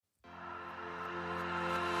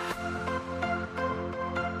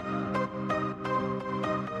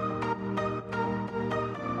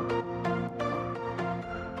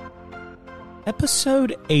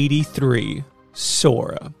Episode 83,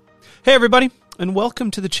 Sora. Hey everybody, and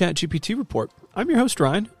welcome to the ChatGPT Report. I'm your host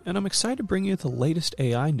Ryan, and I'm excited to bring you the latest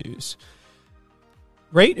AI news.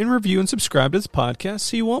 Rate and review and subscribe to this podcast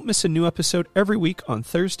so you won't miss a new episode every week on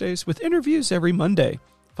Thursdays with interviews every Monday.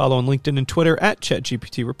 Follow on LinkedIn and Twitter at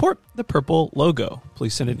ChatGPT Report, the purple logo.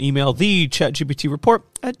 Please send an email,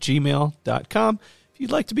 thechatgptreport@gmail.com if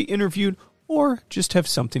you'd like to be interviewed or just have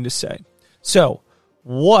something to say. So,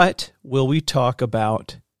 what will we talk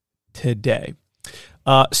about today?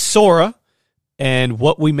 Sora and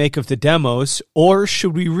what we make of the demos, or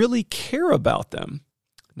should we really care about them?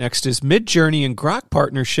 Next is Midjourney and Grok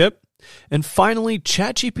partnership. And finally,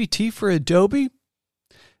 ChatGPT for Adobe.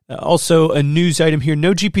 Also, a news item here,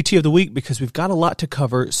 no GPT of the week because we've got a lot to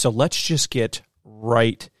cover, so let's just get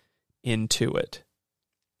right into it.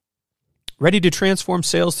 Ready to transform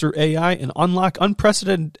sales through AI and unlock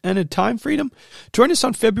unprecedented time freedom? Join us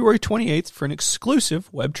on February 28th for an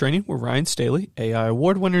exclusive web training where Ryan Staley, AI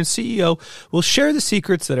award winner and CEO, will share the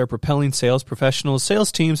secrets that are propelling sales professionals,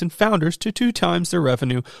 sales teams, and founders to 2 times their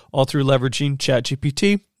revenue, all through leveraging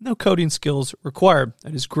ChatGPT. No coding skills required.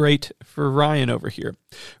 That is great for Ryan over here.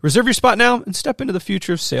 Reserve your spot now and step into the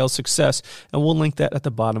future of sales success, and we'll link that at the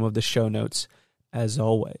bottom of the show notes, as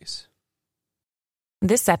always.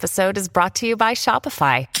 This episode is brought to you by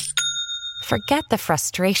Shopify. Forget the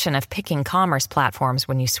frustration of picking commerce platforms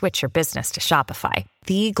when you switch your business to Shopify,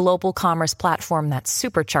 the global commerce platform that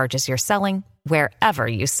supercharges your selling wherever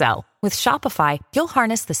you sell. With Shopify, you'll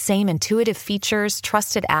harness the same intuitive features,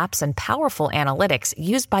 trusted apps, and powerful analytics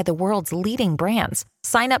used by the world's leading brands.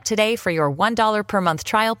 Sign up today for your $1 per month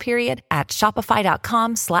trial period at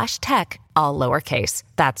shopify.com/tech, all lowercase.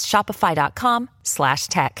 That's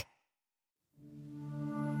shopify.com/tech.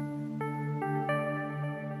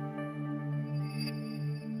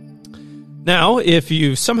 Now, if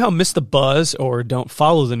you somehow missed the buzz or don't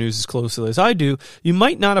follow the news as closely as I do, you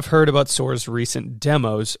might not have heard about Sora's recent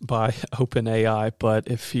demos by OpenAI, but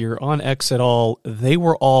if you're on X at all, they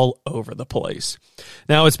were all over the place.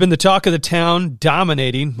 Now, it's been the talk of the town,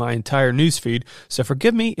 dominating my entire newsfeed, so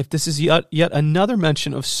forgive me if this is yet another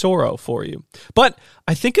mention of Sora for you. But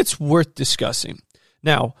I think it's worth discussing.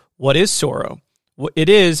 Now, what is Sora? What it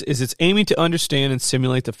is it's aiming to understand and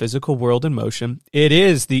simulate the physical world in motion. It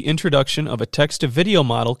is the introduction of a text-to-video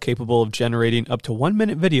model capable of generating up to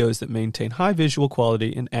 1-minute videos that maintain high visual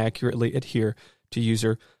quality and accurately adhere to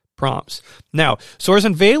user prompts. Now, Sora's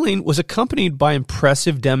unveiling was accompanied by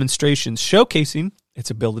impressive demonstrations showcasing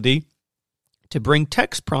its ability to bring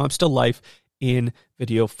text prompts to life in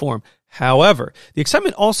video form. However, the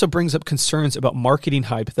excitement also brings up concerns about marketing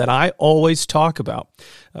hype that I always talk about.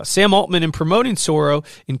 Sam Altman, in promoting Sora,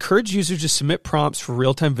 encouraged users to submit prompts for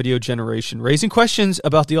real-time video generation, raising questions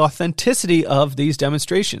about the authenticity of these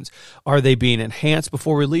demonstrations. Are they being enhanced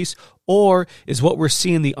before release, or is what we're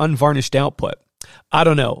seeing the unvarnished output? I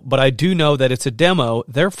don't know, but I do know that it's a demo,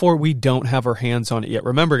 therefore we don't have our hands on it yet.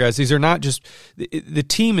 Remember, guys, these are not just, the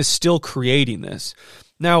team is still creating this.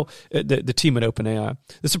 Now, the team at OpenAI.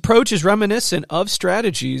 This approach is reminiscent of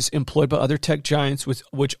strategies employed by other tech giants,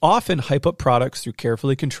 which often hype up products through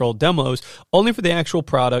carefully controlled demos, only for the actual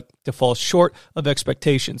product to fall short of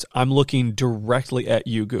expectations. I'm looking directly at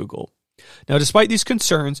you, Google. Now, despite these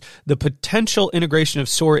concerns, the potential integration of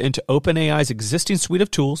Sora into OpenAI's existing suite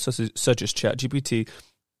of tools, such as ChatGPT,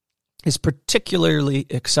 is particularly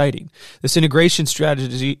exciting. This integration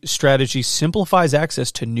strategy simplifies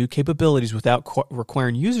access to new capabilities without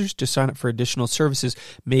requiring users to sign up for additional services,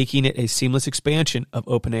 making it a seamless expansion of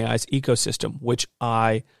OpenAI's ecosystem, which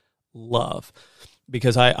I love.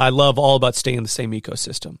 Because I love all about staying in the same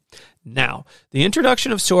ecosystem. Now, the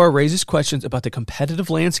introduction of Sora raises questions about the competitive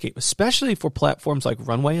landscape, especially for platforms like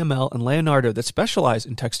Runway ML and Leonardo that specialize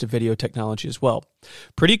in text-to-video technology as well.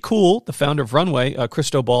 Pretty cool. The founder of Runway,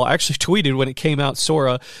 Cristobal, actually tweeted when it came out,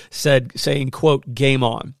 Sora saying, quote, "Game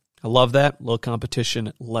on." I love that. Little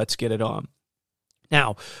competition. Let's get it on.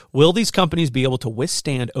 Now, will these companies be able to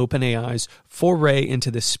withstand OpenAI's foray into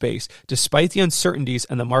this space, despite the uncertainties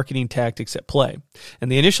and the marketing tactics at play? And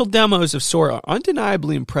the initial demos of Sora are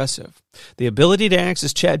undeniably impressive. The ability to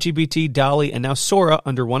access ChatGPT, DALL-E, and now Sora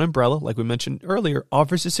under one umbrella, like we mentioned earlier,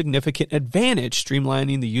 offers a significant advantage,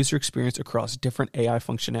 streamlining the user experience across different AI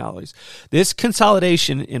functionalities. This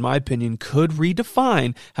consolidation, in my opinion, could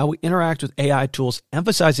redefine how we interact with AI tools,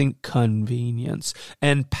 emphasizing convenience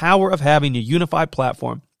and power of having a unified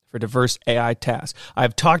platform for diverse AI tasks.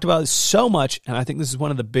 I've talked about this so much, and I think this is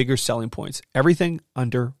one of the bigger selling points. Everything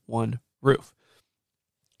under one roof.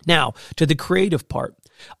 Now, to the creative part,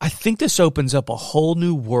 I think this opens up a whole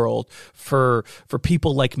new world for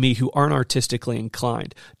people like me who aren't artistically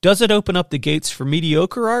inclined. Does it open up the gates for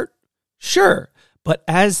mediocre art? Sure. But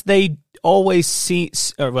as they always see,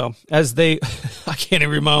 as they, I can't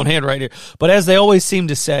even read my own hand right here, but as they always seem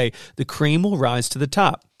to say, the cream will rise to the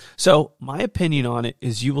top. So my opinion on it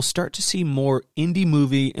is you will start to see more indie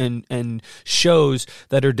movie and shows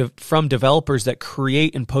that are from developers that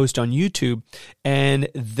create and post on YouTube, and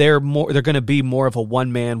they're going to be more of a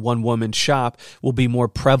one-man, one-woman shop, will be more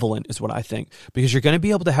prevalent is what I think, because you're going to be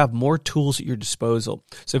able to have more tools at your disposal.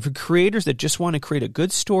 So for creators that just want to create a good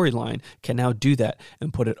storyline can now do that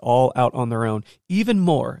and put it all out on their own, even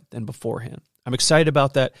more than beforehand. I'm excited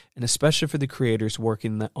about that, and especially for the creators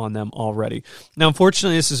working on them already. Now,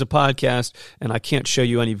 unfortunately, this is a podcast, and I can't show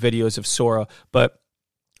you any videos of Sora, but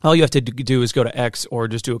all you have to do is go to X or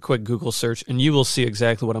just do a quick Google search, and you will see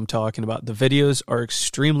exactly what I'm talking about. The videos are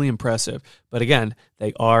extremely impressive, but again,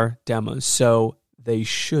 they are demos, so they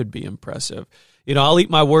should be impressive. You know, I'll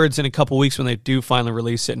eat my words in a couple weeks when they do finally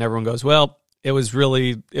release it, and everyone goes, well, it was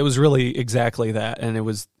really exactly that, and it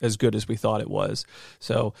was as good as we thought it was.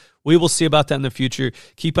 So we will see about that in the future.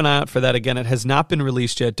 Keep an eye out for that. Again, it has not been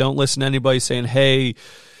released yet. Don't listen to anybody saying, hey,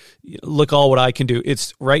 look all what I can do.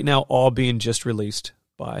 It's right now all being just released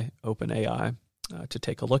by OpenAI to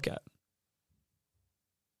take a look at.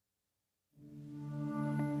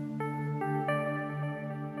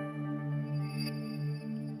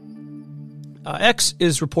 X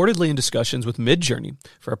is reportedly in discussions with Midjourney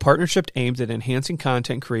for a partnership aimed at enhancing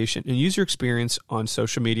content creation and user experience on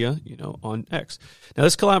social media, on X. Now,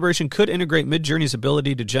 this collaboration could integrate Midjourney's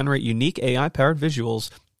ability to generate unique AI-powered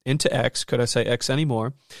visuals into X, could I say X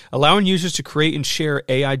anymore, allowing users to create and share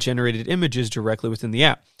AI-generated images directly within the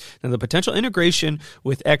app. Now, the potential integration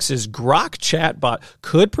with X's Grok chatbot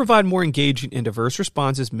could provide more engaging and diverse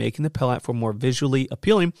responses, making the platform more visually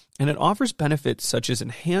appealing, and it offers benefits such as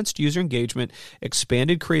enhanced user engagement,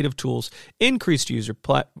 expanded creative tools, increased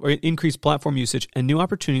platform usage, and new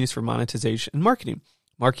opportunities for monetization and marketing,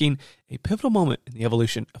 marking a pivotal moment in the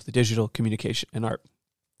evolution of the digital communication and art.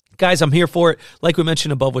 Guys, I'm here for it. Like we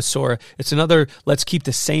mentioned above with Sora, it's another let's keep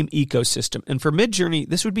the same ecosystem. And for Midjourney,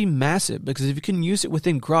 this would be massive because if you can use it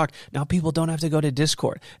within Grok, now people don't have to go to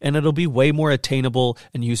Discord, and it'll be way more attainable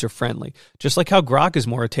and user-friendly. Just like how Grok is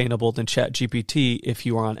more attainable than ChatGPT if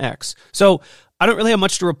you are on X. So I don't really have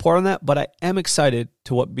much to report on that, but I am excited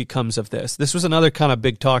to what becomes of this. This was another kind of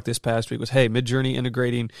big talk this past week was, hey, Midjourney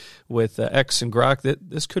integrating with X and Grok,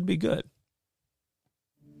 this could be good.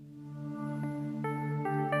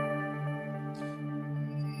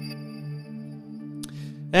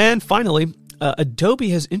 And finally,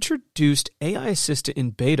 Adobe has introduced AI Assistant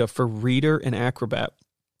in beta for Reader and Acrobat,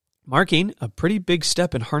 marking a pretty big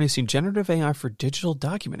step in harnessing generative AI for digital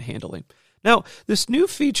document handling. Now, this new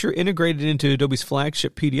feature integrated into Adobe's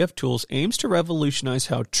flagship PDF tools aims to revolutionize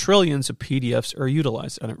how trillions of PDFs are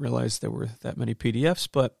utilized. I didn't realize there were that many PDFs,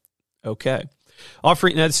 but okay.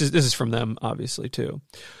 This is from them, obviously, too.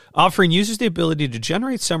 Offering users the ability to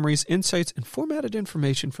generate summaries, insights, and formatted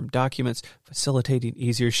information from documents, facilitating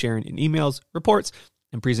easier sharing in emails, reports,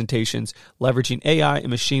 and presentations, leveraging AI and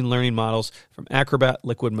machine learning models from Acrobat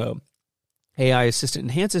Liquid Mode. AI Assistant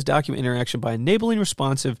enhances document interaction by enabling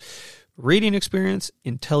responsive reading experience,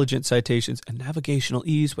 intelligent citations, and navigational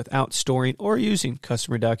ease without storing or using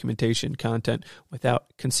customer documentation content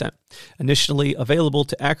without consent. Initially available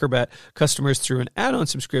to Acrobat customers through an add-on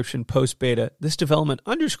subscription post-beta, this development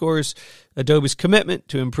underscores Adobe's commitment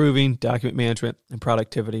to improving document management and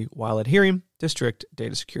productivity while adhering to strict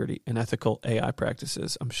data security and ethical AI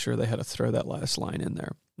practices. I'm sure they had to throw that last line in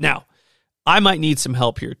there. Now, I might need some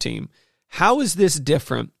help here, team. How is this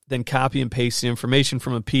different than copy and pasting information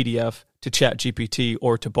from a PDF to ChatGPT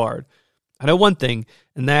or to Bard? I know one thing,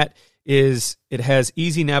 and that is it has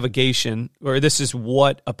easy navigation, or this is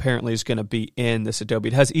what apparently is going to be in this Adobe.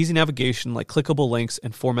 It has easy navigation like clickable links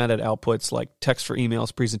and formatted outputs like text for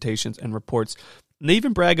emails, presentations, and reports. And they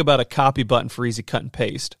even brag about a copy button for easy cut and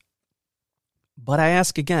paste. But I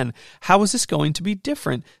ask again, how is this going to be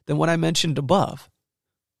different than what I mentioned above?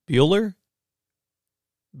 Bueller?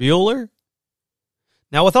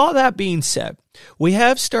 Now, with all that being said, we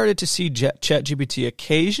have started to see ChatGPT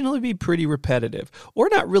occasionally be pretty repetitive or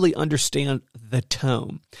not really understand the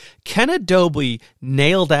tone. Can Adobe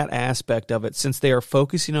nail that aspect of it since they are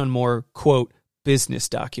focusing on more, quote, business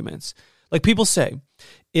documents? Like people say,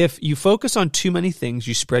 if you focus on too many things,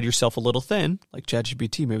 you spread yourself a little thin, like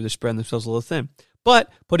ChatGPT, maybe they're spreading themselves a little thin.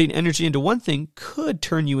 But putting energy into one thing could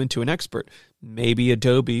turn you into an expert. Maybe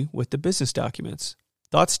Adobe with the business documents.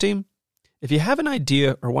 Thoughts, team? If you have an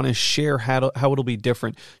idea or want to share how it'll be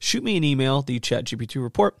different, shoot me an email, thechatgpt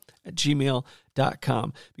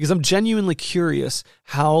report@gmail.com, because I'm genuinely curious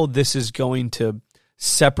how this is going to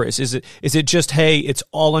separate. Is it just, hey, it's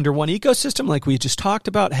all under one ecosystem like we just talked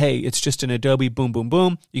about? Hey, it's just an Adobe boom, boom,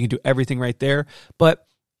 boom. You can do everything right there. But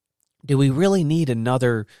do we really need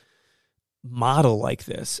another model like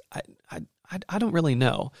this? I don't really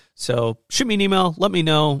know. So shoot me an email, let me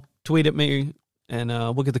know, tweet at me, and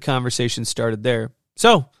we'll get the conversation started there.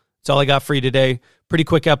 So that's all I got for you today. Pretty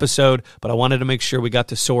quick episode, but I wanted to make sure we got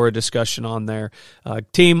the Sora discussion on there.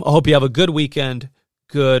 Team, I hope you have a good weekend,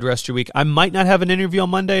 good rest of your week. I might not have an interview on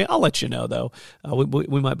Monday. I'll let you know, though.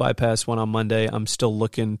 We might bypass one on Monday. I'm still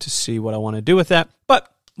looking to see what I want to do with that,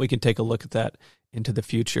 but we can take a look at that into the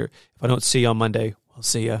future. If I don't see you on Monday, we'll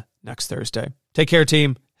see you next Thursday. Take care,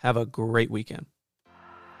 team. Have a great weekend.